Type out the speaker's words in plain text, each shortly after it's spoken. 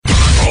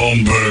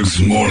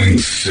Holmberg's morning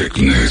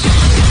sickness.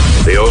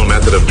 The old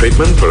method of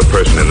treatment for a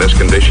person in this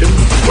condition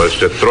was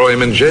to throw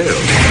him in jail.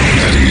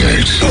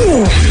 98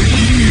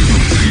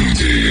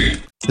 KUPD.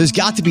 There's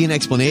got to be an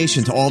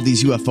explanation to all of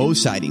these UFO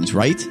sightings,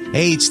 right?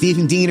 Hey, it's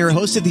Stephen Diener,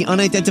 host of the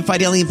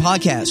Unidentified Alien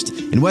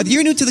Podcast. And whether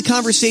you're new to the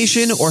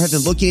conversation or have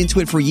been looking into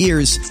it for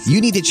years, you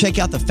need to check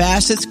out the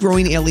fastest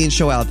growing alien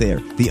show out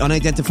there, the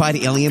Unidentified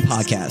Alien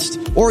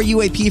Podcast, or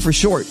UAP for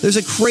short. There's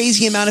a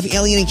crazy amount of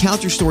alien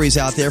encounter stories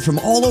out there from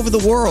all over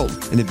the world.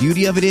 And the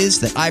beauty of it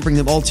is that I bring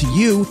them all to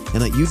you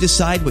and let you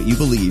decide what you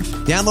believe.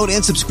 Download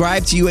and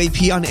subscribe to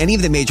UAP on any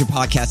of the major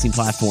podcasting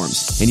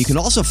platforms. And you can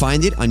also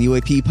find it on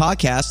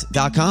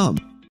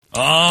UAPpodcast.com.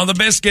 Oh, the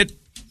biscuit.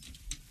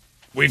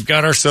 We've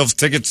got ourselves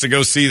tickets to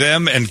go see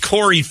them and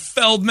Corey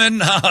Feldman.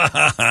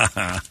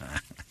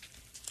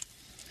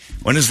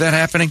 When is that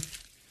happening?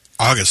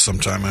 August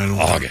sometime. I don't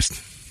know.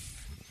 August.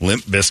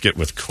 Limp Bizkit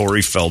with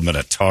Corey Feldman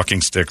at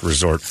Talking Stick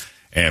Resort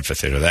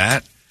Amphitheater.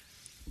 That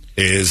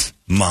is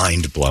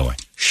mind-blowing.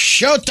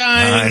 Showtime.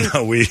 I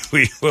know. We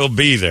will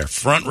be there.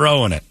 Front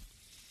row in it.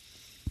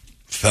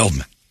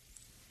 Feldman.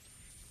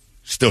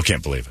 Still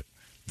can't believe it.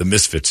 The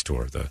Misfits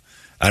tour.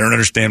 I don't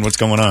understand what's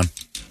going on,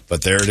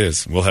 but there it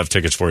is. We'll have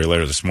tickets for you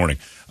later this morning.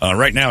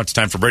 Right now, it's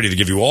time for Brady to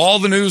give you all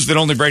the news that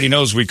only Brady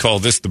knows. We call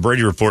this the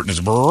Brady Report, and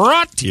it's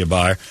brought to you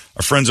by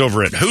our friends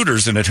over at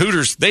Hooters. And at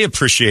Hooters, they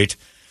appreciate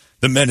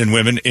the men and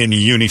women in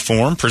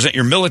uniform. Present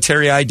your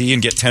military ID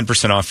and get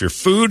 10% off your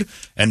food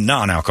and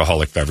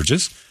non-alcoholic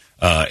beverages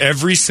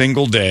every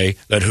single day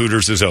that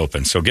Hooters is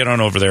open. So get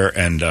on over there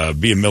and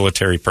be a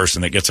military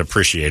person that gets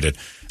appreciated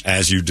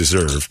as you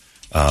deserve.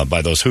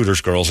 By those Hooters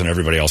girls and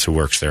everybody else who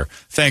works there.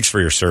 Thanks for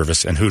your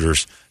service, and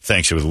Hooters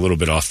thanks you with a little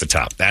bit off the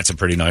top. That's a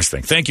pretty nice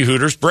thing. Thank you,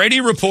 Hooters. Brady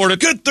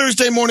reported. Good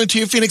Thursday morning to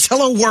you, Phoenix.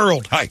 Hello,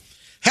 world. Hi.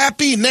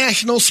 Happy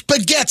National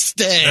Spaghetti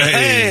Day.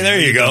 Hey, there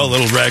you go. A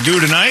little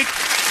ragu tonight.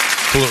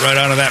 Pull it right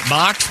out of that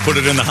box. Put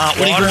it in the hot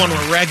water. What are you going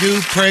with,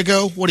 ragu,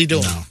 prego? What are you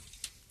doing? No.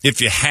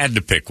 If you had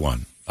to pick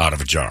one out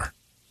of a jar.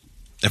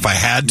 If I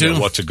had to? Yeah,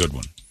 what's a good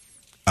one?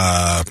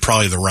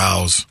 Probably the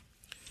Rouse.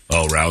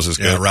 Oh, Rouse is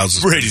good. Yeah, Rouse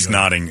is Brady's good.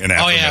 nodding in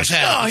affirmation.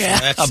 Oh,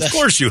 yeah. Of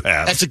course you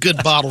have. That's a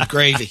good bottled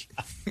gravy.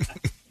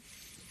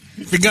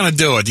 If you're going to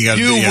do it, you got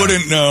to do it. You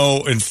wouldn't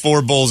know in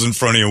 4 bowls in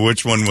front of you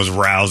which one was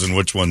Rouse and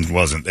which one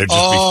wasn't.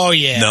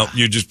 Yeah. No,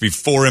 you'd just be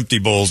 4 empty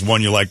bowls,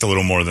 one you liked a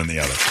little more than the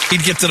other.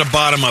 He'd get to the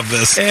bottom of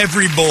this.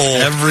 Every bowl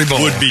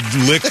would be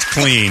licked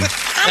clean.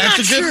 That's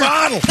a good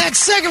bottle. That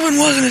second one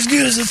wasn't as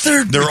good as the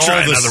third. They're all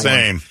try the another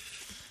same.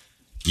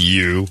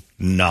 You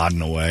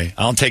nodding away.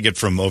 I'll take it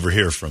from over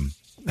here from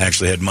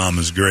actually had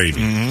Mama's gravy.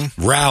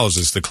 Mm-hmm. Rouse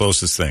is the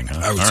closest thing, huh?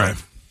 I would say.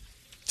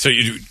 So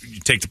you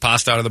take the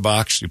pasta out of the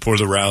box, you pour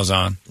the Rouse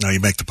on. No, you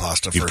make the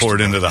pasta first. You pour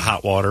it into the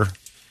hot water,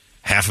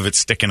 half of it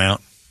sticking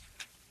out.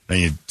 Then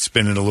you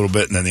spin it a little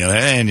bit, and then the other,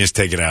 and just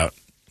take it out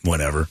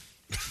whenever.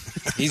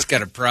 He's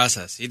got a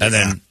process. And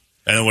then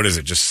what is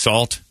it? Just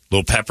salt, a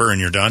little pepper,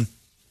 and you're done?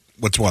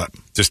 What's what?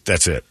 Just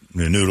that's it.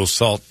 The noodles,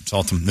 salt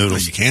them noodles.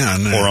 Well, you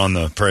can. Pour on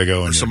the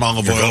Prego. And some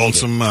olive oil and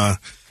some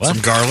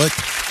garlic.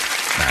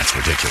 That's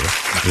ridiculous.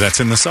 That's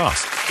in the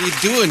sauce. What are you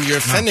doing? You're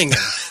offending him.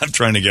 I'm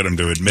trying to get him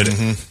to admit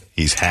it.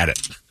 He's had it.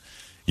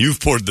 You've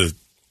poured the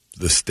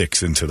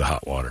sticks into the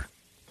hot water.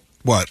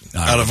 What?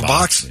 Out of a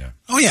box? Yeah.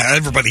 Oh, yeah.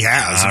 Everybody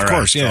has, of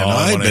course. Yeah,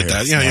 I admit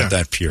that. Yeah, Not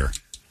that pure.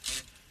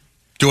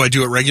 Do I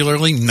do it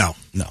regularly? No.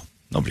 No.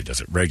 Nobody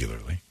does it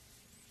regularly.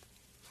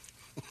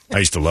 I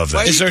used to love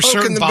that. Is there a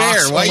certain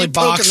box, only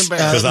box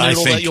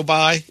noodle that you'll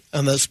buy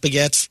on the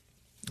spaghettis?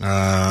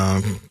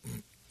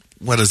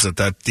 What is it?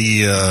 The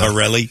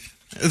Barelli?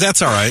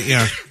 That's all right,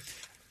 yeah.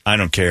 I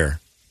don't care.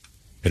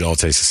 It all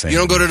tastes the same. You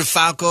don't go to the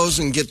Falco's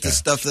and get the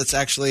stuff that's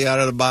actually out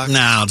of the box?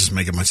 Nah, I'll just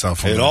make it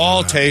myself. It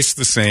all tastes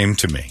the same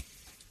to me.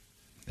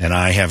 And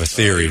I have a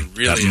theory.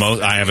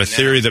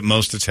 That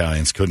most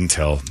Italians couldn't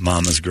tell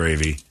Mama's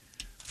gravy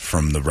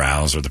from the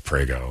Rouse or the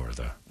Prego or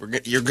the...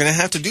 You're going to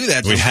have to do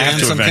that. We have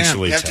to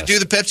eventually You have to do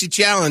the Pepsi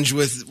challenge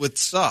with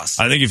sauce.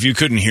 I think if you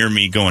couldn't hear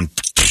me going,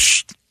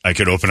 I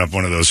could open up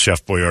one of those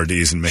Chef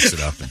Boyardees and mix it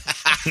up. And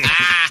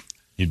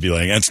you'd be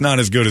like, it's not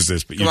as good as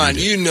this. But Come on,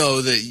 you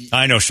know that.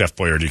 I know Chef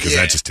Boyardee because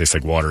that just tastes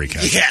like watery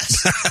ketchup.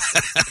 Yes.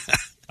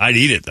 I'd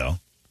eat it, though.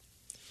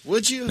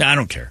 Would you? I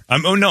don't care.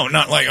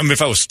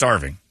 If I was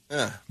starving,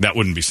 that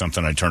wouldn't be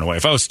something I'd turn away.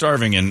 If I was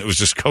starving and it was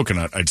just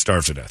coconut, I'd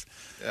starve to death.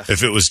 Yeah.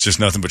 If it was just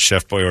nothing but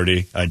Chef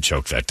Boyardee, I'd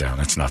choke that down.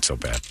 That's not so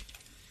bad.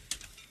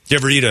 You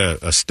ever eat a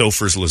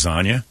Stouffer's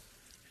lasagna?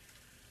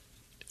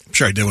 I'm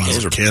sure I did when I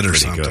was a kid or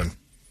something. Good.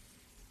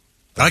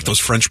 I like those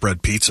French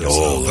bread pizzas.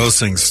 Oh, those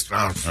things. Oh.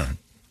 All right.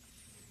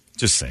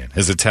 Just saying.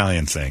 His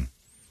Italian thing.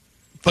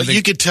 But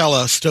you could tell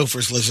a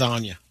Stouffer's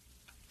lasagna.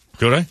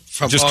 Could I?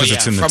 Just because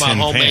it's in the tin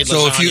pan.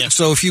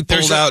 So if you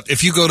pulled out,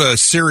 if you go to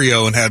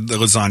Sirio and had the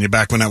lasagna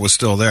back when that was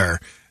still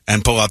there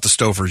and pull out the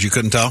Stouffer's, you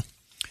couldn't tell?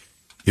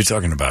 You're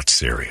talking about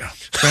Syria.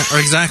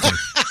 Exactly.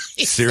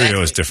 Syria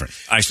is different.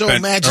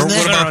 Imagine that.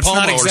 What about Pomo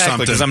not or exactly,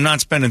 something? because I'm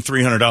not spending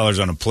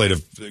 $300 on a plate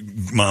of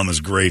Mama's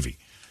gravy.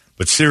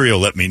 But Syria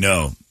let me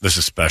know this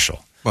is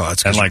special. Well,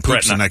 that's because like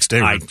Bret the next day.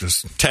 I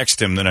just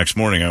text him the next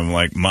morning. I'm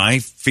like, my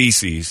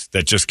feces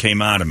that just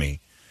came out of me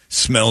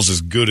smells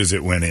as good as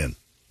it went in.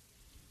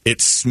 It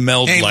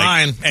smelled like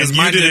mine. And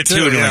you did it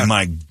too. And like,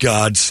 my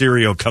God,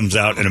 cereal comes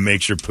out and it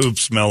makes your poop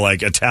smell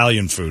like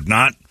Italian food.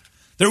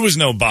 There was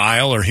no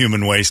bile or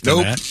human waste in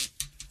that.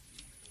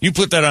 You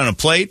put that on a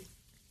plate,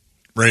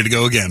 ready to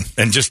go again,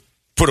 and just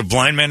put a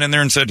blind man in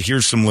there and said,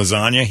 "Here's some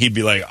lasagna." He'd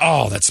be like,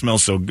 "Oh, that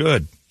smells so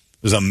good."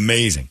 It was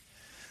amazing.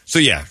 So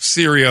yeah,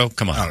 cereal.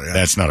 Come on,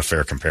 that's not a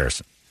fair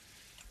comparison.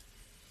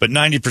 But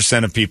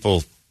 90% of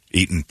people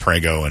eating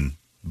Prego and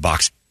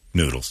boxed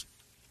noodles,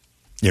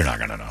 you're not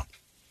going to know.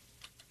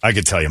 I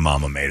could tell you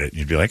Mama made it.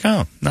 You'd be like,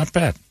 oh, not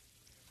bad.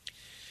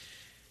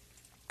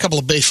 Couple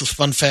of baseless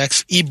fun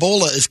facts.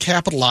 Ebola is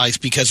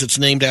capitalized because it's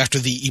named after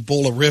the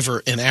Ebola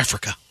River in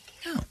Africa.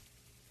 Oh.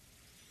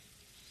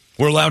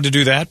 We're allowed to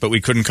do that, but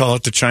we couldn't call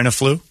it the China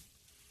flu?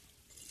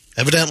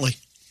 Evidently.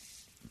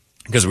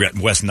 Because we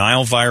got West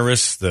Nile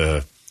virus,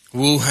 the...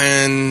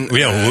 Wuhan.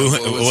 Yeah,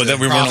 Wuhan.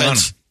 We weren't allowed.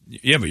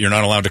 Yeah, but you're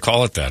not allowed to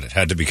call it that. It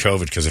had to be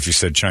COVID because if you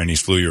said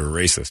Chinese flu, you were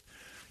racist.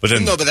 But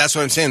then, no, but that's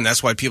what I'm saying.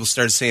 That's why people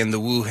started saying the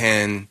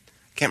Wuhan. I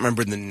can't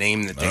remember the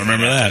name that they I don't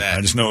remember that.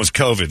 I just know it was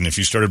COVID, and if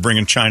you started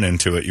bringing China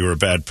into it, you were a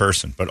bad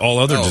person. But all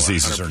other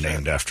diseases 100%. Are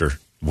named after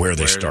where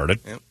they started.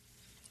 Yep.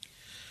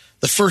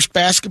 The first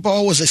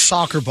basketball was a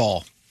soccer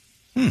ball.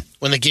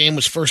 When the game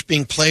was first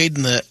being played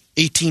in the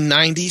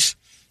 1890s,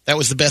 that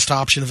was the best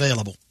option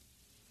available.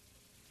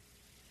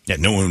 Yeah,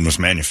 no one was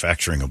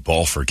manufacturing a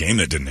ball for a game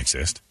that didn't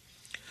exist.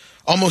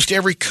 Almost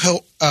every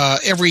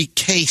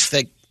case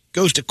that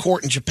goes to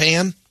court in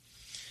Japan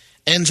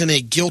ends in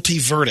a guilty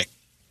verdict.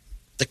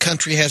 The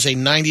country has a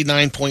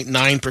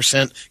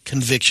 99.9%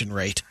 conviction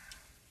rate.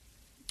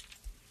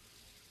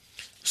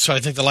 So I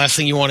think the last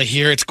thing you want to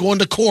hear, it's going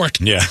to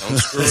court. Yeah. Don't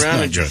screw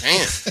around in Japan.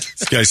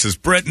 This guy says,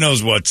 Bret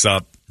knows what's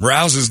up.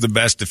 Rouse is the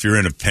best if you're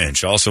in a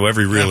pinch. Also,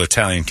 every real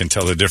Italian can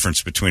tell the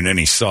difference between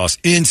any sauce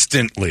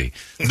instantly.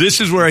 This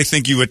is where I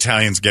think you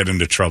Italians get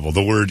into trouble.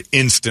 The word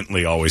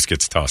instantly always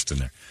gets tossed in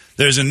there.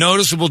 There's a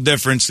noticeable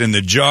difference in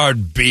the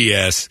jarred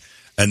BS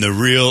and the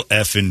real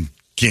effing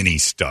guinea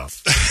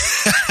stuff.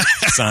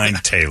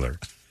 Signed, Taylor.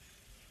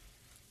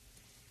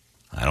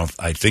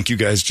 I think you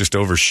guys just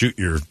overshoot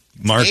your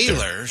mark.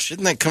 Taylor?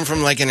 Shouldn't that come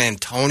from like an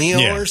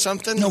Antonio or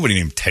something? Nobody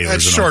named Taylor.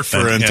 That's short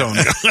for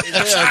Antonio.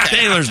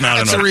 Taylor's not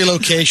That's a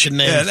relocation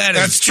name. Yeah,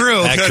 that's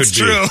true. That's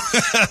true.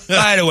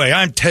 By the way,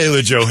 I'm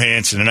Taylor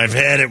Johansson, and I've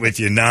had it with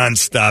you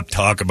nonstop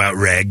talk about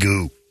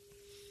ragu.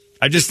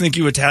 I just think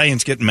you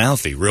Italians get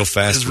mouthy real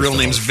fast. His real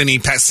name's Vinny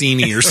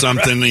Passini or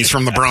something. He's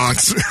from the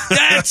Bronx.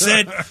 That's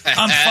it.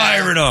 I'm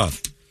firing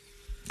off.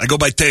 I go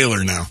by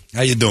Taylor now.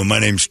 How you doing? My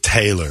name's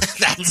Taylor.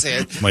 That's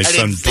it. My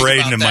son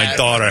Braden and my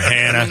daughter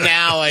Hannah.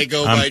 Now I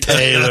go by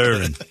Taylor.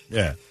 Taylor. And,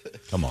 yeah,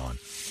 come on.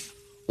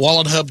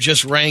 Wallet Hub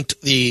just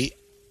ranked the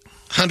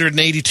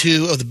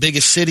 182 of the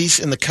biggest cities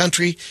in the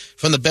country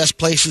from the best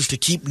places to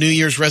keep New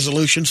Year's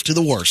resolutions to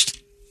the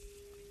worst.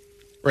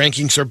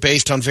 Rankings are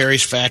based on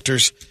various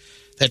factors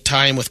that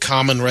tie in with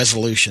common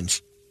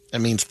resolutions. That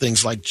means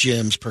things like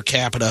gyms per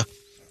capita,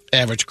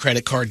 average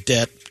credit card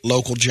debt,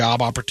 local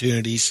job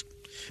opportunities,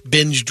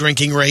 binge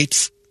drinking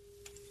rates,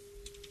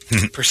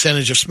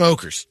 percentage of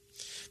smokers.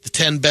 The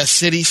 10 best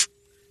cities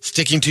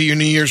sticking to your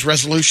New Year's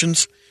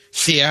resolutions: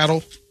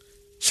 Seattle,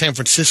 San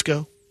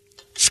Francisco,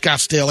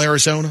 Scottsdale,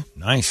 Arizona.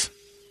 Nice.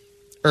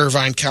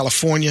 Irvine,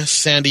 California,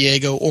 San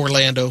Diego,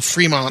 Orlando,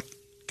 Fremont,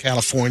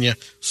 California,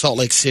 Salt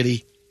Lake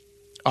City,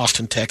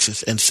 Austin,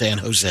 Texas, and San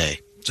Jose.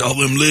 It's all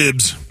them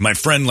libs. My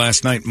friend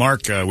last night,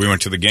 Mark, we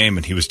went to the game,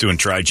 and he was doing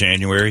Dry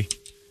January.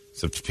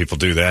 So people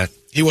do that.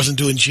 He wasn't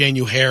doing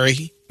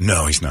January.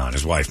 No, he's not.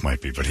 His wife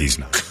might be, but he's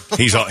not.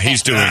 He's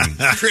doing.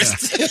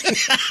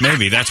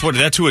 Maybe that's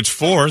who it's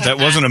for. That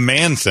wasn't a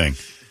man thing.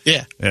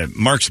 Yeah.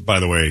 Mark's, by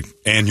the way,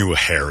 annual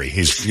Harry.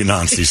 He's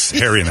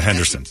Harry and the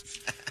Hendersons.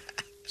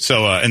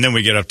 So, and then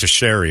we get up to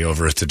Sherry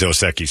over at the Dos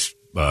Equis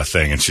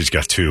thing, and she's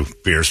got 2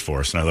 beers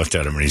for us. And I looked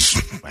at him, and he's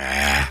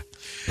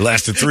It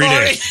lasted 3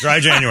 days. Dry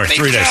January,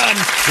 3 days.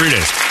 3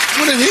 days.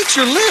 When it hits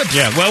your lips.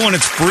 Yeah, well, when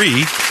it's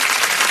free.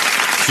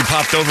 She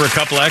popped over a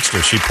couple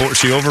extras.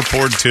 She over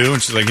poured 2,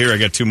 and she's like, here, I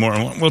got 2 more.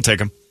 We'll take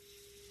them.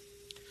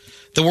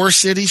 The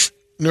worst cities: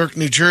 Newark,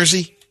 New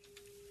Jersey,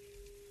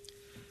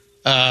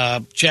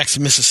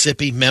 Jackson,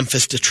 Mississippi,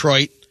 Memphis,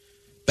 Detroit,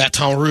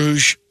 Baton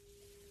Rouge,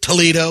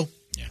 Toledo.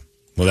 Yeah.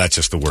 Well, that's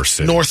just the worst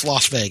city. North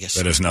Las Vegas.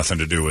 That has nothing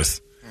to do with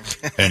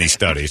any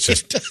study. It's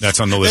just, that's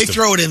on the list. They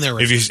throw it in there.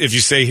 If you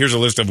say, here's a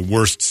list of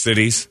worst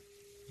cities,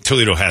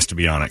 Toledo has to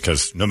be on it,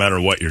 because no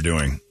matter what you're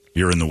doing,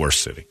 you're in the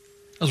worst city.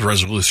 Those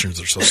resolutions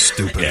are so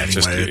stupid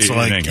anyway. It's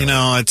like,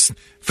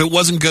 if it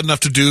wasn't good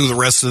enough to do the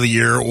rest of the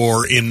year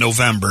or in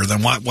November,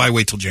 then why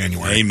wait till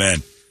January?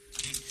 Amen.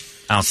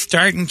 I'll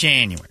start in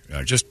January.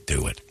 Just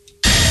do it.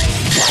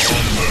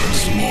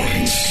 Holmberg's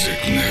Morning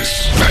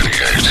Sickness.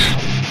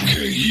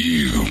 98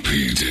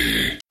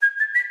 KUPD.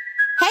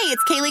 Hey,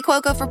 it's Kaylee Haley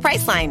Cuoco for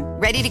Priceline.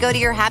 Ready to go to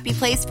your happy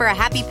place for a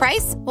happy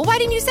price? Well, why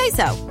didn't you say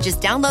so?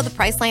 Just download the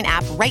Priceline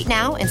app right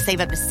now and save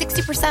up to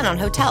 60% on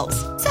hotels.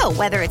 So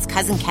whether it's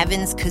Cousin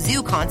Kevin's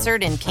Kazoo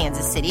Concert in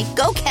Kansas City,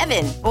 go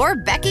Kevin, or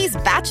Becky's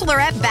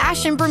Bachelorette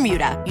Bash in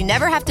Bermuda, you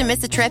never have to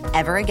miss a trip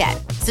ever again.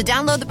 So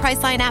download the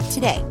Priceline app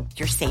today.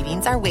 Your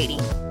savings are waiting.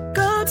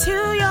 Go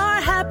to your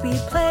happy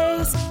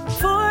place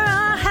for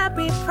a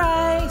happy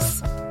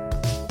price.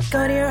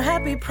 Go to your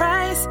happy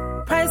price,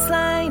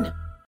 Priceline.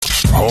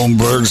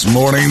 Holmberg's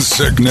Morning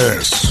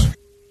Sickness.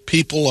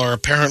 People are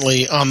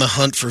apparently on the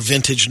hunt for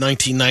vintage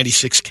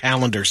 1996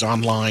 calendars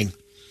online.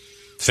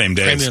 Same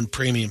days.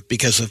 Premium,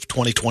 because of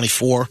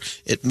 2024.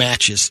 It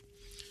matches.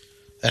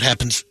 That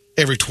happens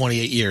every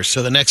 28 years.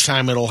 So the next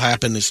time it'll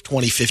happen is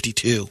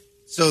 2052.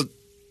 So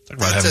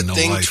that's a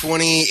thing.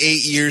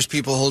 28 years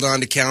people hold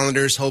on to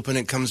calendars hoping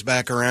it comes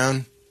back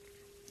around.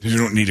 You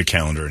don't need a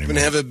calendar anymore.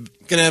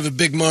 Gonna have a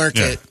big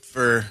market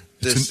for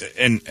this.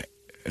 And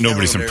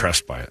nobody's calendar.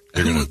 Impressed by it.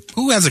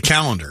 Who has a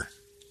calendar?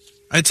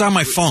 It's on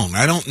my phone.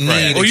 I don't need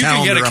a calendar. You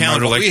can get a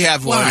calendar. We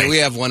have one. Why? We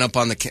have one up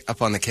on the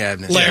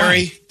cabinet.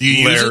 Larry. Do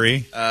you use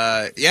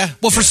it? Yeah.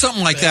 Well, for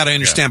something like that, I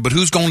understand. But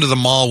who's going to the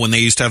mall when they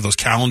used to have those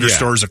calendar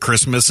stores at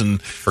Christmas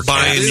and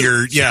buying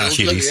your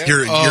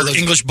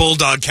English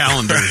Bulldog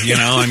calendar? You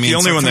know, I mean, the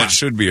only one that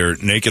should be are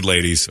naked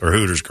ladies or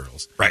Hooters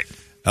girls. Right.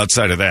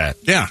 Outside of that,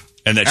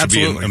 and that should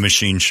be a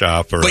machine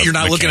shop. But you're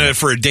not looking at it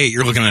for a date.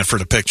 You're looking at it for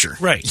the picture.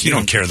 Right. You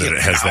don't care that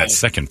it has that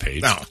second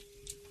page. No.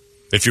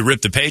 If you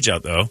rip the page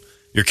out, though,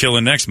 you're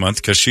killing next month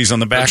because she's on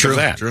the back of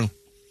that. True.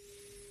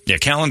 Yeah,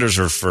 calendars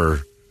are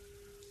for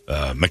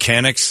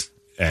mechanics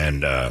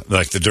and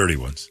like the dirty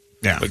ones.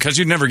 Yeah. Because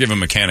you'd never give a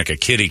mechanic a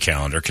kiddie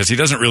calendar because he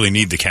doesn't really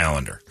need the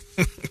calendar.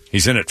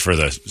 He's in it for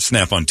the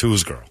Snap-on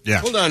Tools girl. Yeah.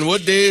 Hold on.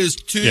 What day is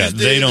Tuesday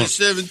they don't, the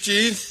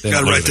 17th?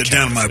 Got to write that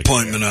down, my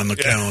appointment on the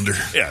calendar.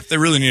 Yeah, if they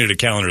really needed a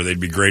calendar, they'd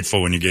be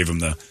grateful when you gave them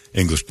the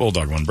English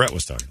Bulldog one Bret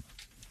was talking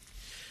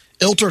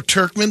about. Ilter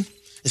Turkman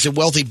is a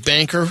wealthy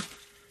banker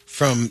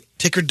from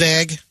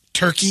Tikirdag,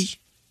 Turkey.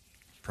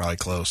 Probably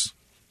close.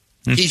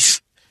 He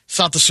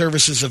sought the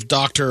services of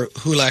Dr.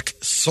 Hulak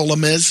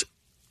Solamez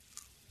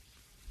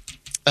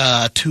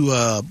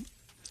to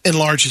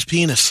enlarge his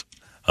penis.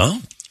 Oh.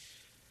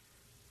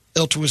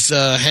 Ilter was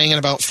hanging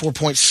about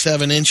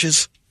 4.7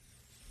 inches.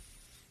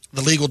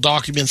 The legal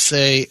documents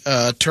say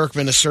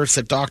Turkman asserts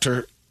that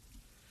Dr.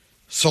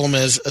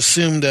 Solamez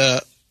assumed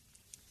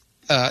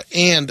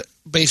and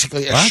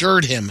basically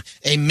assured him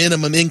a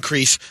minimum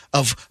increase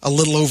of a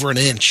little over an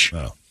inch.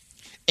 Oh.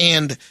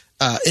 And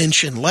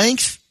inch in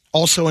length,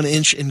 also an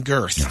inch in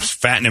girth.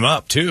 Fatten him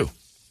up, too.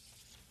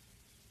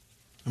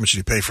 How much did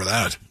he pay for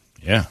that?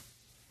 Yeah.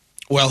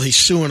 Well, he's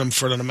suing him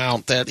for an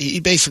amount that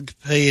he basically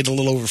paid a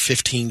little over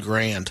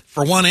 $15,000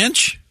 for 1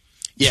 inch.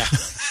 Yeah.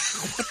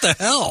 What the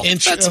hell?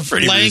 Inch That's of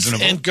pretty length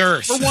reasonable. and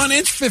girth for 1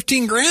 inch,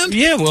 $15,000.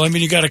 Yeah, well, I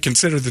mean, you got to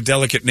consider the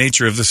delicate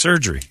nature of the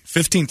surgery.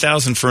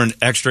 $15,000 for an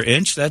extra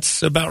inch.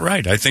 That's about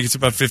right. I think it's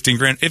about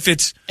 $15,000. If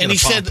it's he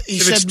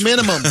said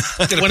minimum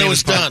when it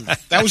was done.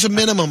 That was a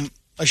minimum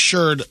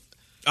assured.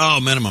 Oh,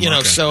 minimum.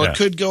 Okay. So it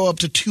could go up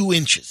to 2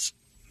 inches.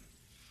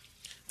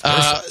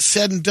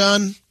 Said and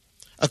done,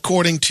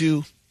 according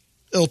to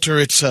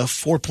Ilter, it's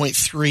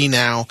 4.3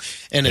 now,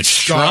 and it's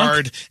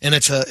scarred, and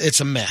it's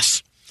a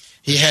mess.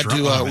 He had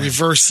to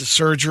reverse the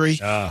surgery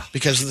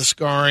because of the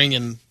scarring,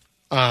 and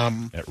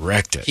it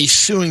wrecked it. He's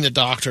suing the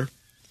doctor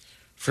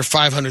for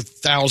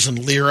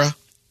 500,000 lira,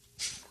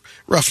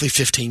 roughly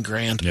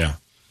 $15,000. Yeah.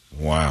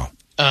 Wow.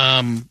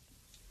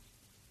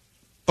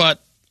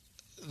 But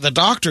the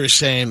doctor is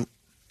saying,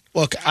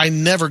 "Look, I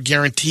never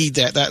guaranteed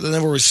that. That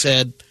never was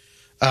said.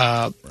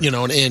 An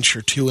inch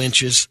or 2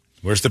 inches.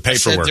 Where's the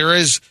paperwork? There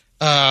is."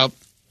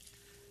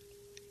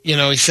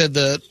 He said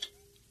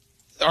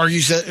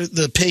argues that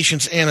the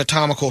patient's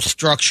anatomical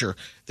structure,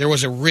 there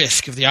was a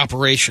risk of the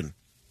operation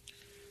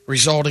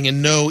resulting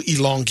in no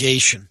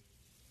elongation.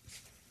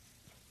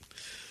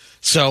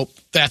 So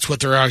that's what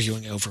they're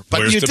arguing over.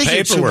 But Where's you'd the think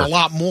you'd assume paperwork? a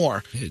lot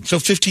more. So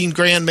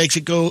 $15,000 makes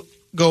it go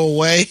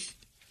away.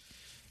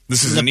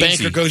 This is and the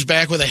banker goes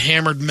back with a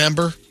hammered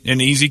member.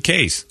 An easy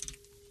case.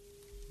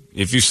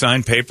 If you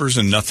sign papers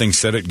and nothing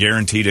said it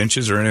guaranteed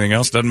inches or anything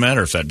else, doesn't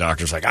matter if that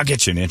doctor's like, I'll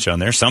get you an inch on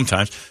there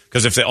sometimes.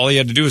 Because if all you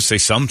had to do is say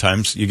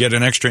sometimes, you get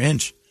an extra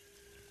inch.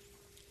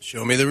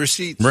 Show me the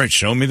receipt. Right,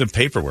 show me the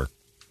paperwork.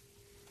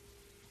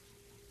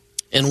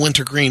 In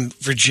Wintergreen,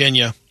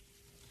 Virginia,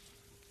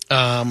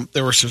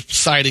 there were some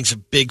sightings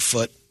of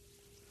Bigfoot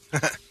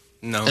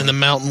in the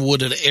mountain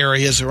wooded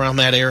areas around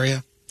that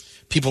area.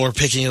 People are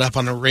picking it up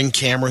on the Ring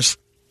cameras.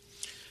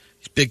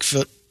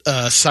 Bigfoot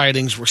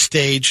sightings were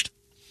staged.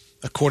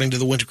 According to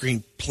the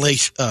Wintergreen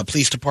Police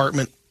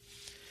Department,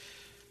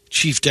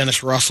 Chief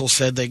Dennis Russell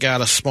said they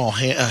got a small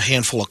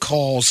handful of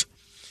calls.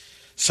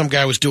 Some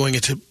guy was doing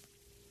it to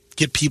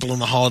get people in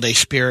the holiday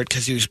spirit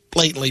because he was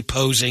blatantly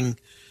posing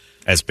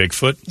as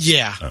Bigfoot.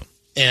 Yeah,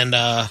 and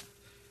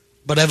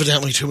but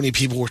evidently too many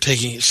people were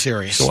taking it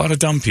serious. There's a lot of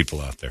dumb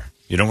people out there.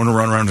 You don't want to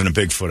run around in a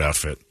Bigfoot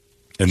outfit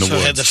in the woods.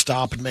 So I had to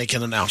stop and make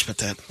an announcement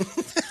that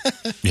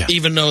Yeah.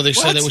 Even though they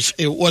said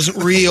it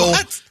wasn't real,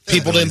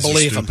 people didn't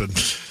believe them.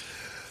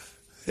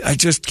 I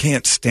just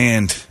can't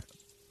stand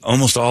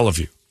almost all of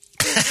you.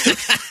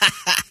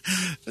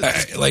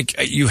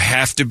 You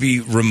have to be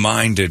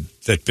reminded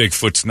that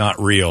Bigfoot's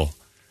not real.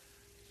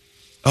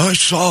 Oh, I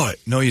saw it.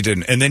 No, you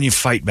didn't. And then you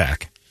fight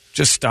back.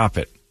 Just stop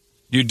it.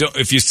 You don't.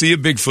 If you see a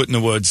Bigfoot in the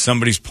woods,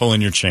 somebody's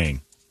pulling your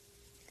chain,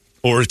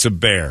 or it's a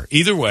bear.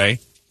 Either way,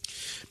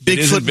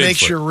 Bigfoot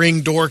makes your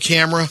Ring door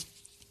camera.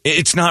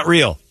 It's not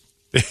real.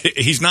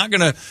 He's not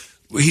gonna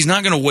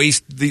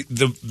waste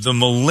the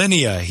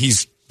millennia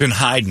he's been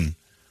hiding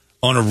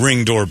on a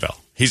Ring doorbell.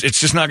 It's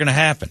just not going to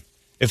happen.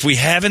 If we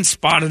haven't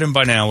spotted him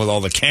by now with all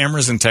the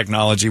cameras and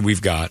technology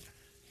we've got,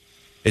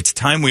 it's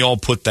time we all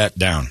put that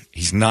down.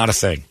 He's not a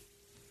thing.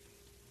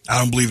 I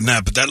don't believe in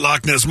that, but that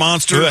Loch Ness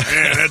Monster,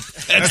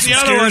 that's the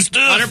other one.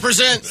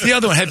 100%. The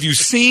other one. Have you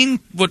seen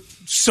what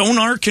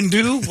sonar can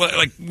do?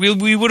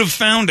 We would have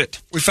found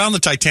it. We found the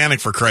Titanic,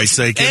 for Christ's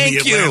sake, in the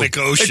Atlantic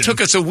Ocean. It took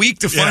us a week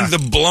to find the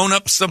blown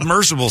up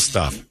submersible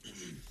stuff.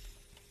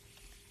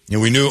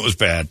 We knew it was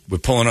bad. We're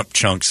pulling up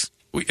chunks.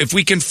 If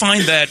we can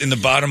find that in the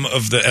bottom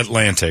of the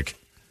Atlantic,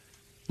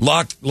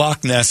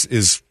 Loch Ness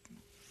is...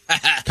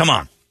 Come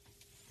on.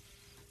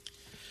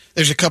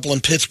 There's a couple in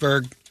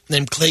Pittsburgh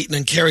named Clayton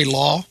and Carrie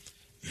Law.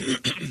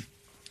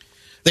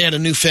 They had a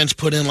new fence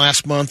put in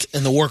last month,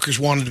 and the workers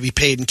wanted to be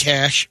paid in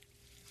cash.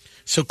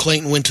 So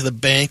Clayton went to the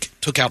bank,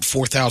 took out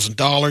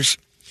 $4,000,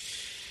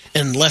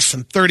 and less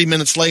than 30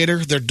 minutes later,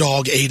 their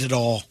dog ate it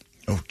all.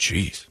 Oh,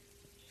 jeez.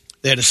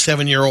 They had a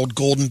 7-year-old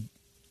golden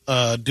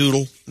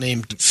doodle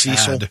named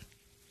Cecil,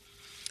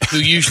 who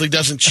usually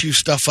doesn't chew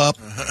stuff up.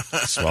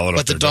 Swallowed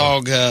but up the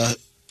dog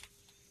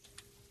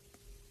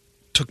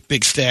took a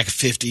big stack of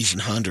 50s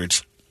and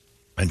 100s.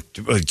 And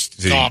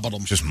gobbled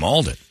them. Just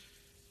mauled it.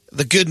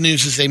 The good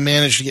news is they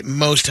managed to get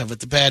most of it.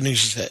 The bad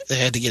news is that they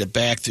had to get it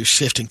back through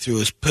sifting through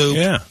his poop.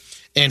 Yeah.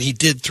 And he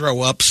did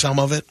throw up some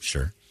of it.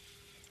 Sure.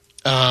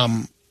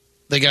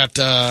 They got,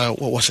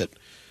 what was it?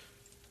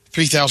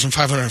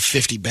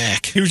 $3,550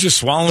 back. He was just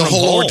swallowing the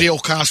whole whole. ordeal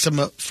cost him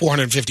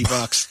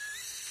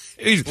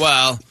 $450.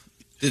 Well,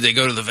 did they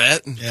go to the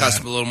vet? And cost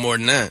him a little more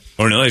than that.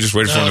 Or no, they just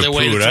waited for him to poo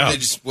it out. They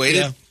just waited?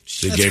 Yeah.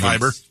 They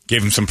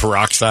gave him some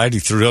peroxide. He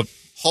threw it up.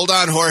 Hold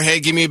on, Jorge.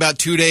 Give me about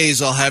 2 days.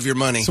 I'll have your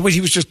money. So wait,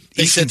 he was just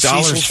They said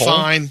Cecil's whole?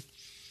 fine.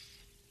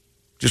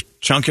 Just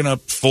chunking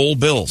up full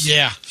bills.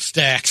 Yeah,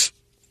 stacks.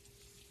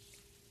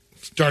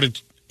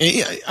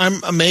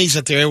 I'm amazed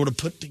that they're able to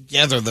put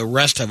together the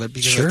rest of it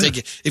because I think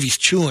if he's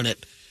chewing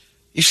it,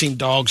 you've seen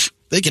dogs,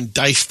 they can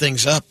dice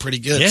things up pretty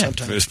good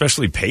sometimes.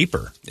 Especially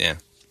paper. Yeah.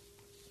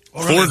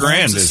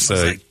 $4,000 is,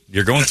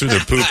 you're going through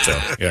their poop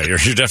though. Yeah,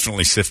 you're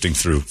definitely sifting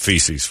through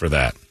feces for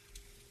that.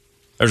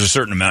 There's a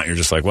certain amount you're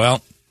just like,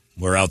 well,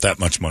 we're out that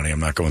much money.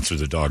 I'm not going through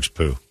the dog's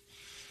poo.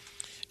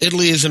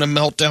 Italy is in a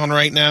meltdown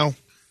right now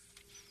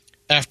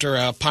after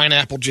a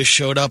pineapple just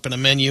showed up in a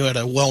menu at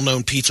a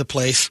well-known pizza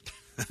place.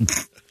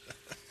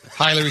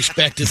 Highly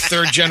respected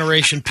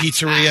third-generation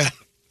pizzeria.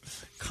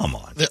 Come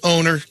on. The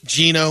owner,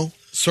 Gino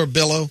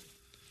Sorbillo,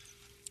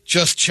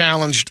 just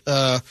challenged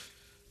the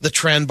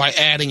trend by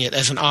adding it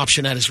as an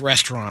option at his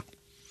restaurant.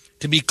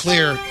 To be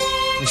clear,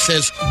 he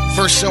says,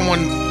 first someone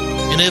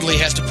in Italy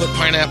has to put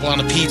pineapple on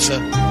a pizza.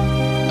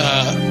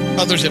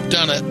 Others have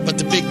done it, but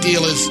the big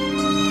deal is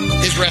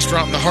his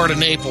restaurant in the heart of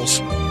Naples,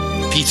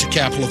 the pizza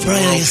capital of the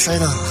world. You say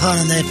the heart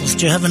of Naples.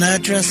 Do you have an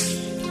address?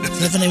 Do you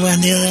live anywhere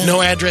near there?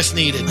 No address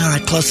needed. All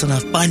right, close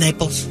enough. Bye,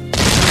 Naples. Wow.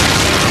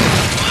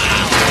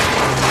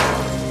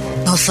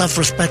 No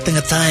self-respecting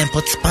Italian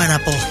puts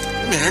pineapple.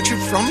 Man, aren't you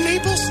from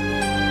Naples?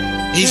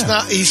 He's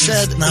not. He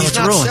said he's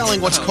not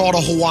selling what's called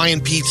a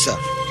Hawaiian pizza.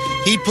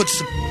 He puts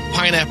the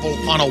pineapple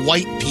on a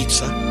white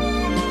pizza.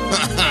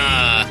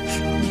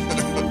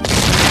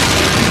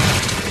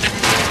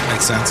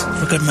 Makes sense.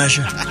 For good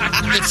measure.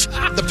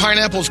 The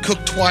pineapple's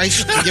cooked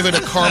twice to give it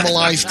a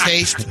caramelized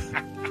taste.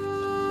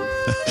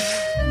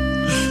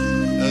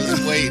 I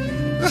was waiting.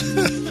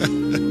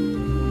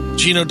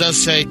 Gino does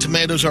say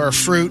tomatoes are a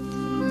fruit,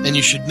 and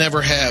you should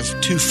never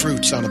have two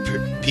fruits on a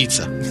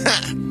pizza.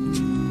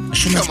 I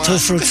shouldn't have two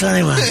fruits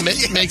anyway.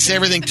 Makes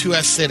everything too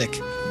acidic.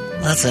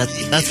 That's it.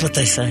 That's what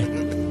they say.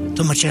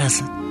 Too much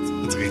acid.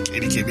 It's like a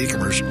KDKB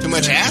commercial. Too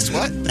much ass?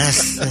 What?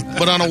 That's it.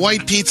 But on a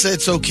white pizza,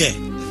 it's okay.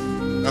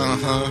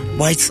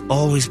 White's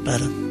always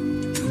better.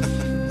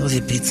 With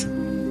your pizza.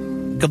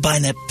 Goodbye,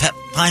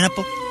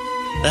 pineapple.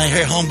 I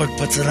hear Holmberg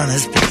puts it on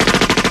his pizza.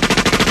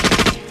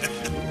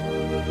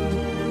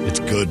 It's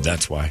good,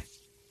 that's why.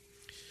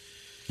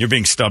 You're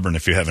being stubborn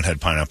if you haven't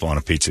had pineapple on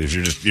a pizza.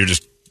 If you're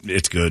just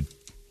it's good.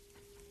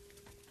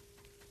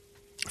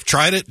 I've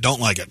tried it,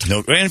 don't like it. No,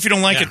 and if you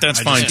don't like it, that's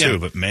fine too.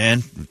 But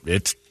man,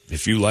 if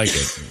you like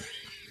it.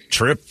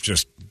 Tripp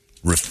just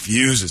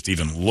refuses to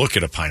even look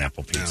at a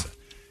pineapple pizza. Yeah.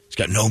 It's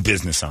got no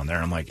business on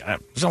there. I'm like,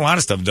 there's a lot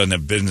of stuff that doesn't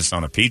have business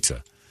on a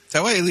pizza. Is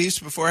that why he leaves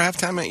before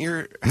halftime at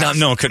your house?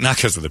 No, not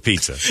because of the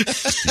pizza. He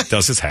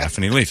does his half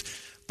and he leaves.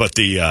 But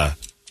the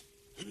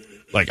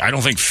Like, I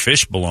don't think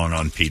fish belong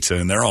on pizza,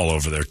 and they're all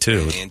over there,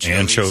 too.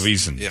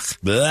 Anchovies and...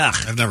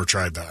 Blech. I've never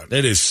tried that.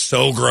 It is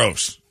so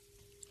gross.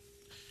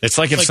 It's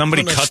like if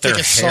somebody cut their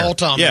hair.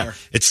 Salt on there.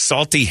 It's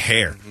salty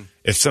hair.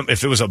 Mm-hmm.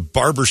 If it was a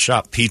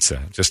barbershop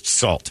pizza, just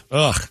salt.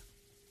 Ugh.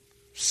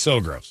 So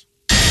gross.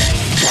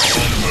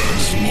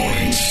 Holmberg's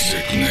Morning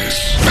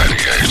Sickness.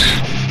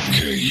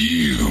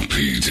 98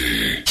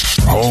 KUPD.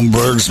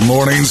 Holmberg's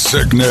Morning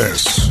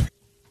Sickness.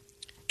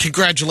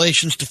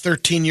 Congratulations to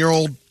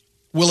 13-year-old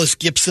Willis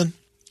Gibson.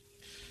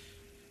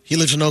 He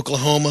lives in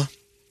Oklahoma,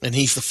 and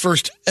he's the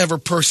first ever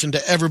person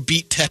to ever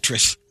beat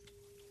Tetris.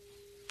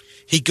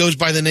 He goes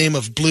by the name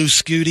of Blue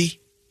Scooty.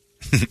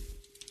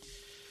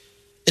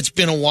 It's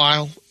been a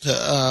while.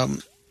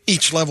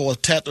 Each level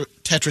of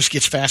Tetris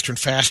gets faster and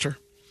faster,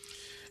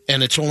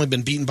 and it's only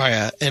been beaten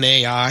by an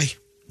AI.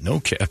 No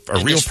kid,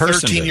 a real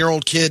person.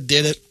 13-year-old kid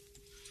did it.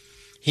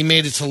 He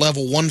made it to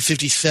level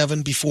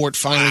 157 before it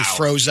finally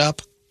froze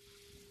up.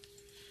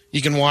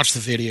 You can watch the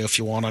video if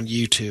you want on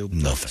YouTube.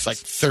 No, it's like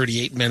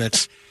 38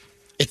 minutes.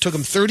 It took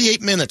him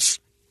 38 minutes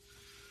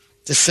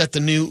to set the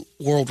new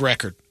world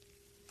record.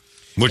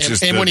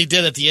 And when he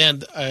did at the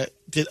end, I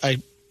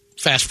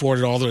fast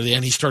forwarded all the way to the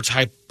end. He starts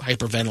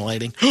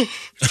hyperventilating.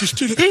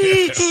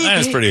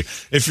 That's pretty.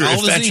 If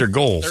that's your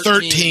goal,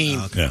 13.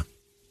 Okay. Yeah.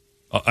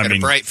 I mean, a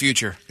bright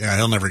future. Yeah,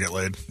 he'll never get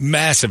laid.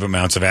 Massive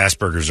amounts of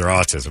Asperger's or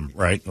autism,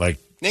 right? Like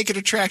naked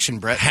attraction,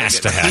 Bret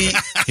has to have it.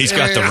 He's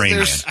got the Rain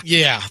Man.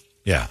 Yeah.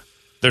 Yeah.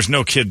 There's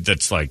no kid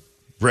that's like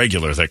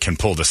regular that can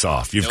pull this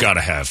off. You've got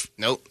to have.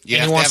 Nope. He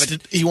wants to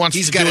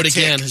do it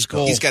again. His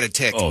goal. He's got a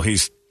tick. Oh,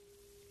 he's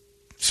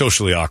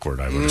socially awkward,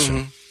 I would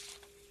assume.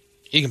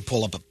 You can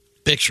pull up a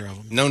picture of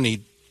him. No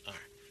need.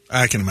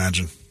 I can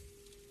imagine.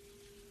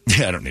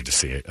 Yeah, I don't need to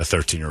see it. A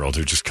 13-year-old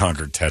who just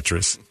conquered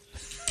Tetris.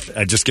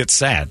 I just get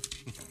sad.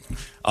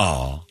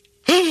 Aw.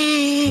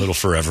 Little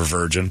forever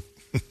virgin.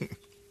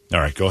 All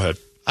right, go ahead.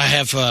 I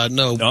have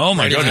no... Oh,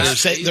 my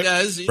goodness. He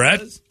does.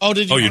 Brett? Oh,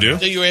 did you? Oh, you do?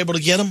 You were able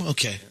to get them?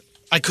 Okay.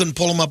 I couldn't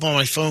pull them up on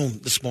my phone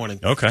this morning.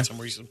 Okay. For some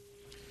reason.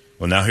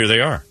 Well, now here they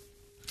are.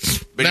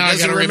 But now he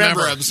doesn't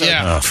remember them. So,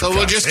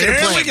 we're just going to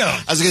play them.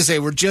 I was going to say,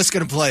 we're just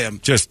going to play them.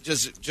 Just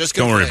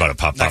don't worry about it,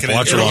 Pop. Watch along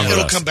with us.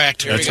 It'll come back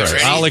to That's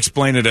right. I'll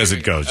explain it as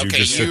it goes. You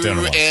just sit down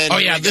and watch. Oh,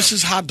 yeah, this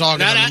is hot dog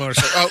on the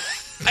motorcycle. Oh,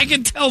 I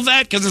can tell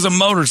that because there's a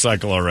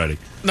motorcycle already.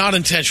 Not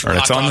intentional. All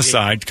right, it's on the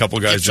side. A couple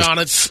guys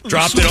just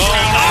dropped it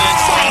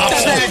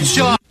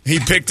all. He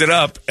picked it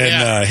up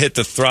and hit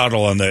the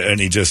throttle on and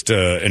he just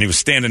and he was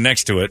standing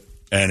next to it,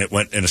 and it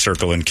went in a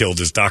circle and killed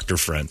his doctor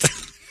friend.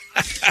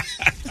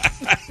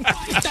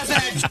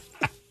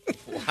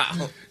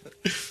 Wow.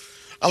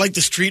 I like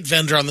the street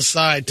vendor on the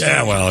side, too.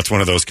 Yeah, well, it's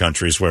one of those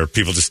countries where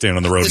people just stand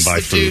on the road and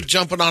buy food. Dude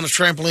jumping on a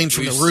trampoline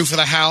from the roof of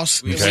the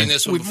house. We've seen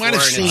this one before. We might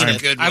have seen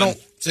it.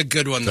 It's a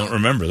good one, though. Don't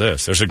remember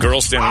this. There's a girl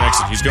standing next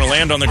to him. He's going to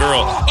land on the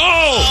girl.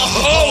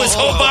 Oh, his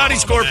whole body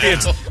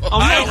scorpions.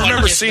 I don't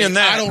remember seeing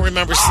that. I don't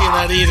remember seeing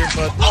that either,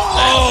 but...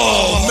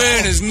 Oh,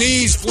 man, his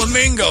knees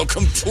flamingo.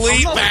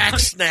 Complete back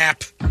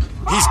snap.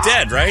 He's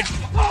dead, right?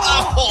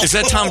 Is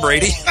that Tom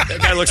Brady? That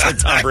guy looks like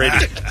Tom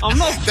Brady.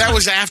 That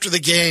was after the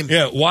game.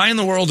 Yeah, why in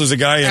the world is a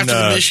guy after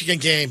the Michigan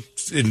game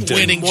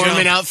winning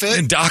Mormon outfit?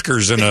 In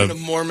Dockers in a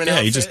Mormon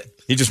outfit?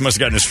 He just must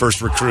have gotten his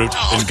first recruit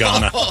in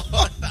Ghana.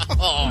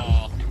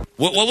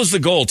 What was the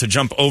goal? To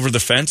jump over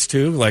the fence,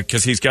 too? Like,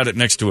 because he's got it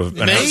next to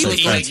an outside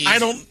fence. I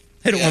don't...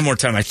 Hit it one more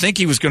time. I think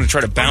he was going to try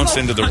to bounce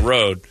into the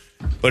road,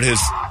 but the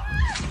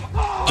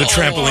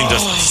trampoline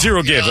does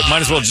zero give. It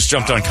might as well just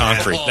jumped on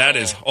concrete.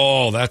 That's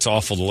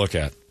awful to look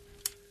at.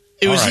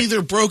 It was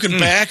either broken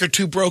back or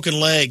two broken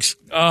legs.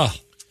 Oh.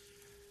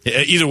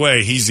 Either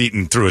way, he's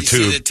eating through a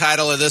tube. See the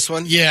title of this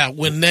one? Yeah,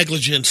 When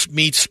Negligence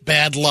Meets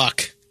Bad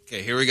Luck.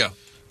 Okay, here we go.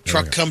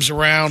 Truck comes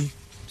around.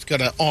 It's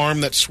got an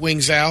arm that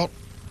swings out.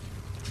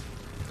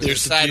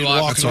 There's the dude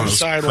walking on the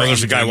sidewalk.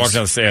 There's a guy walking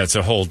down the side. It's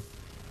a whole...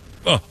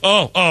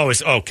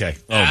 it's okay.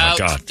 Oh, my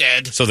God.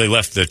 Dead. So they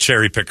left the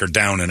cherry picker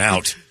down and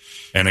out,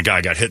 and a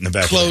guy got hit in the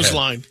back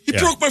Clothesline. of the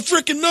head. He broke my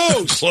freaking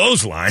nose.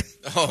 Clothesline?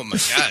 Oh, my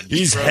God.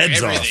 He's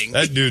heads off.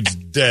 That dude's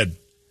dead.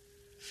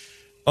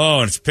 Oh,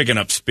 and it's picking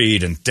up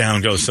speed, and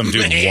down goes some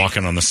dude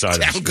walking on the side of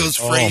the street. Down goes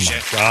Frazier.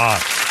 Oh, my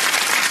God.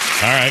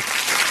 All right.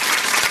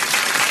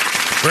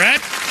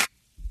 Brett?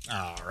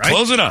 All right.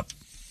 Close it up.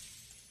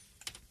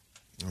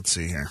 Let's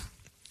see here.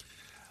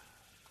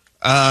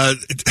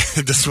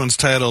 This one's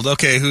titled,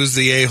 okay, who's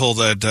the a-hole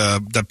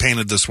that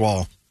painted this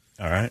wall?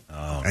 All right.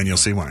 And you'll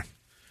see why.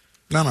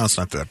 No, it's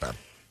not that bad.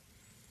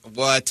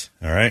 What?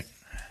 All right.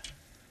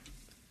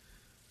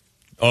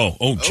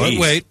 Oh, geez.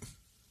 Wait.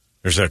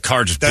 There's a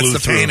car just blew through.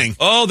 That's the painting.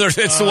 Oh,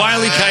 it's the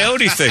Wile E.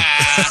 Coyote thing.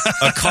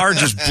 A car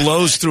just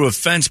blows through a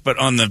fence, but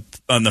on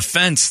the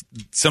fence,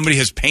 somebody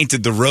has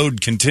painted the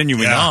road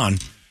continuing on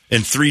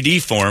in 3D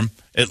form.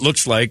 It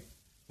looks like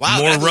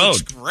more road.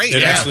 Looks great.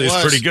 It actually is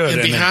pretty good.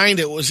 And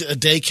behind it was a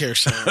daycare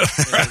center.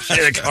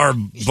 The car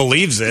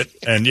believes it,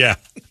 and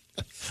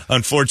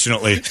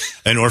unfortunately,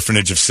 an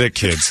orphanage of sick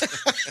kids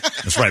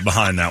is right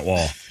behind that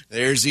wall.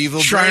 There's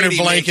evil Shriner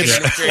blankets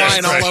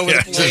flying all over the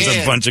place. There's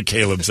a bunch of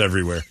Caleb's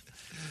everywhere.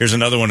 Here's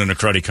another one in a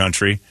cruddy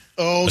country.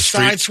 Oh,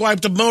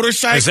 sideswiped a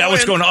motorcycle. Is that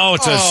what's going on? Oh,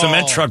 it's a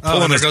cement truck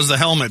pulling. There goes the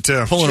helmet,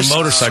 too. Pulling a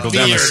motorcycle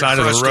down the side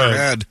of the road.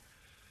 Head.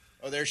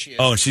 Oh, there she is.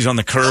 Oh, and she's on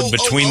the curb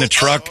between the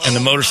truck and the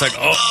motorcycle.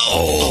 All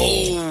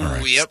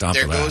right, yep,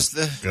 there goes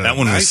that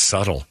one was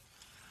subtle.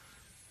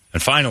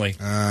 And finally,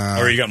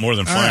 or you got more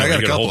than finally. I got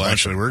you a couple, whole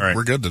bunch. actually.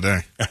 We're good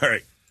today. All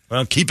right.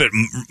 Well, keep it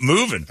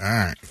moving. All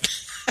right.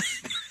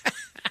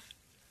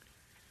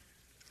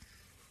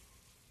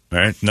 All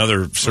right,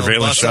 another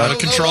surveillance shot. Out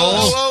of control.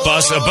 A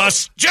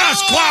bus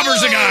just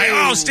clobbers a guy.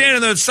 Oh,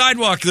 standing on the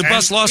sidewalk. The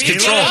bus lost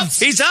control.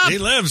 He's up. He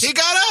lives. He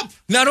got up.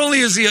 Not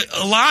only is he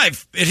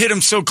alive, it hit him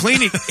so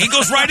clean, he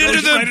goes right into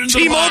the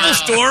T-Mobile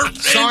store.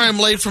 Sorry, I'm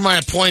late for my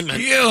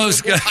appointment.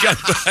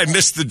 I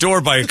missed the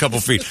door by a couple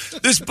feet.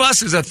 This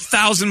bus is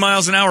 1,000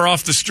 miles an hour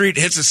off the street,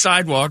 hits a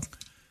sidewalk.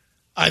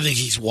 I think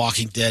he's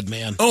Walking Dead,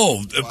 man.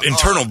 Oh,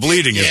 internal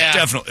bleeding is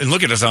definitely. And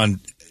look at us on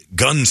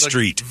Gun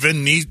Street.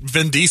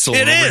 Vin Diesel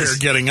over here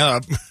getting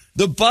up.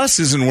 The bus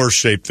is in worse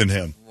shape than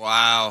him.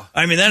 Wow.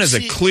 I mean, that is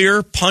a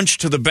clear punch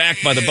to the back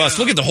by the bus.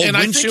 Look at the whole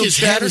windshield. I think his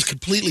head is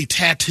completely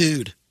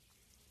tattooed.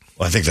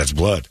 Well, I think that's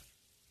blood.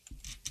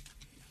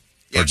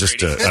 Or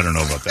just, I don't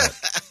know about that.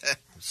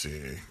 Let's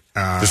see.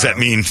 Does that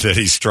mean that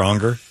he's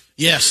stronger?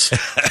 Yes.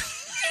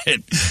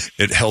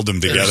 It held him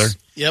together.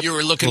 Yep. You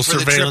were looking for the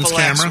surveillance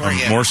triple X camera?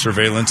 one, More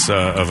surveillance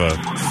of a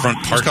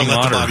front parking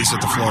lot. Let the bodies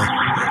hit the floor.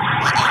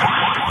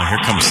 Oh, here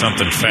comes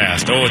something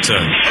fast. Oh, here comes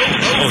an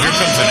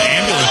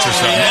ambulance or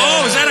something.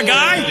 Oh, is that a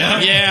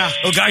guy? Yeah.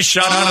 Oh, guy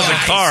shot out of the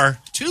car.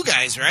 Two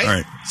guys, right? All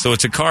right. So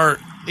it's a car.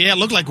 Yeah, it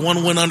looked like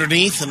one went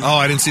underneath. And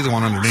I didn't see the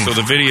one underneath. So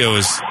the video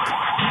is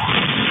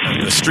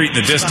the street in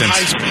the distance.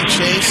 High-speed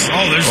chase.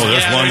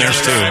 There's one.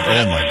 There's two.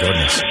 Oh, my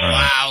goodness.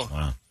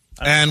 Wow.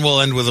 And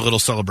we'll end with a little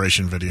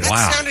celebration video.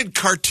 That sounded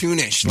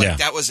cartoonish. Like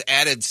that was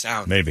added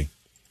sound. Maybe.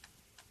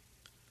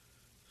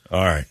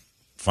 All right.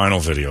 Final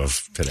video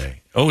of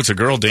today. Oh, it's a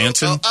girl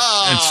dancing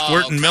and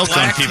squirting milk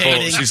on people.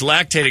 She's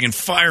lactating and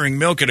firing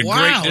milk at a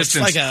great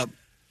distance. It's like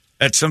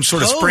at some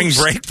sort of spring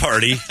break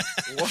party.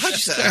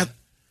 What's that?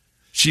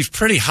 She's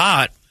pretty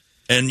hot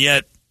and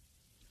yet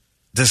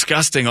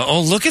disgusting.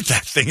 Oh, look at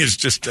that thing. It's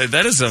just,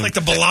 that is like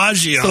the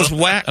Bellagio. Those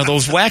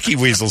wacky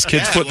weasels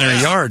kids put in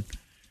their yard.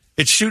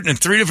 It's shooting in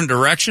 3 different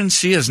directions.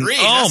 She isn't.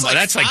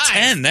 That's like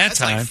 10 that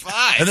time. Like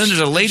 5. And then there's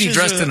a lady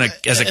dressed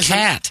as a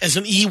cat. As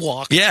an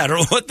Ewok. Yeah, I don't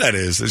know what that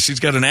is. She's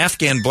got an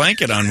Afghan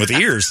blanket on with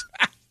ears.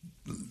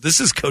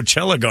 This is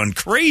Coachella gone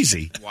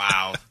crazy.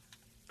 Wow.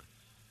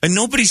 And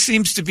nobody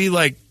seems to be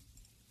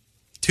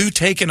too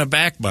taken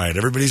aback by it.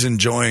 Everybody's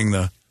enjoying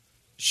the...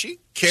 She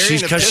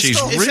carrying a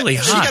pistol? She's really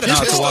hot. She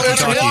got a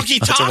walkie-talkie.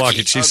 That's a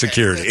walkie. She's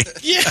security.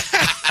 Yeah.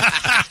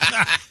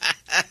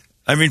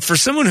 I mean, for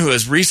someone who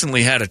has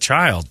recently had a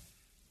child.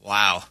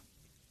 Wow.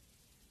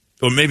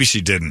 Well, maybe she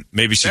didn't.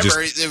 Maybe she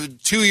the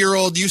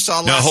 2-year-old you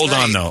saw last night. No, hold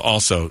on, though.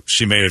 Also,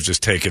 she may have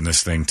just taken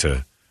this thing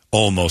to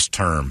almost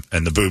term,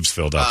 and the boobs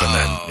filled up,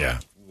 and then,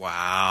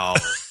 Wow.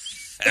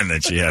 And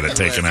then she had it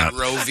taken out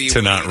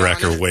to not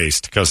wreck her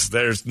waist, because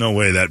there's no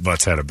way that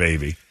butt's had a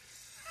baby.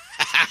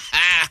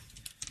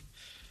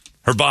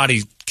 Her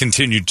body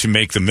continued to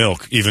make the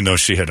milk, even though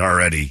she had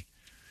already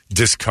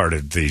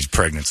discarded the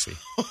pregnancy.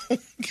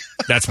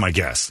 That's my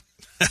guess.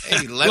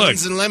 Hey,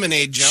 lemons and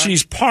lemonade, John.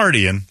 She's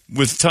partying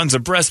with tons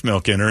of breast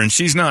milk in her, and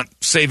she's not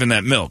saving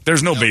that milk.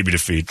 There's no baby to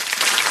feed.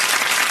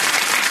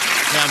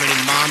 How many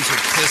moms are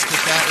pissed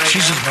at that right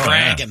She's now? just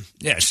bragging.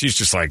 Yeah, she's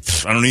just like,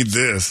 I don't need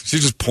this.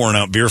 She's just pouring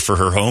out beer for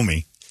her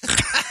homie.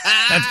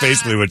 That's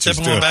basically what she's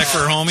doing. Back for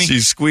her homie?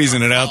 She's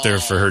squeezing it out there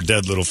for her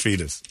dead little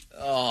fetus.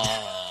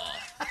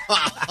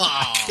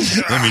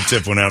 Let me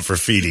tip one out for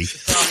Feedy.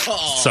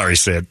 Sorry,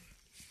 Sid.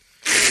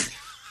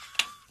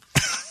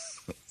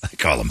 I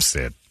call him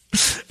Sid.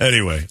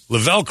 Anyway,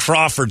 Lavelle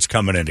Crawford's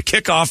coming in to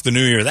kick off the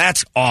new year.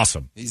 That's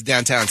awesome. He's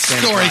downtown.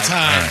 Story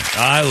time. Right.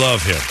 I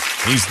love him.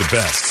 He's the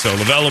best. So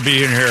Lavelle will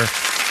be in here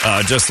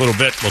just a little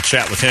bit. We'll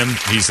chat with him.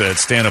 He's at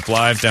Stand Up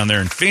Live down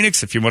there in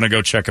Phoenix. If you want to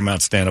go check him out,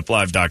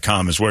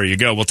 standuplive.com is where you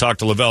go. We'll talk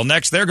to Lavelle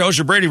next. There goes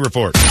your Brady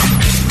Report.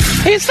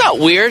 Hey, it's not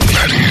weird.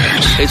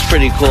 It's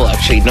pretty cool,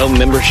 actually. No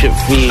membership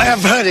fee. I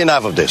have heard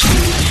enough of this.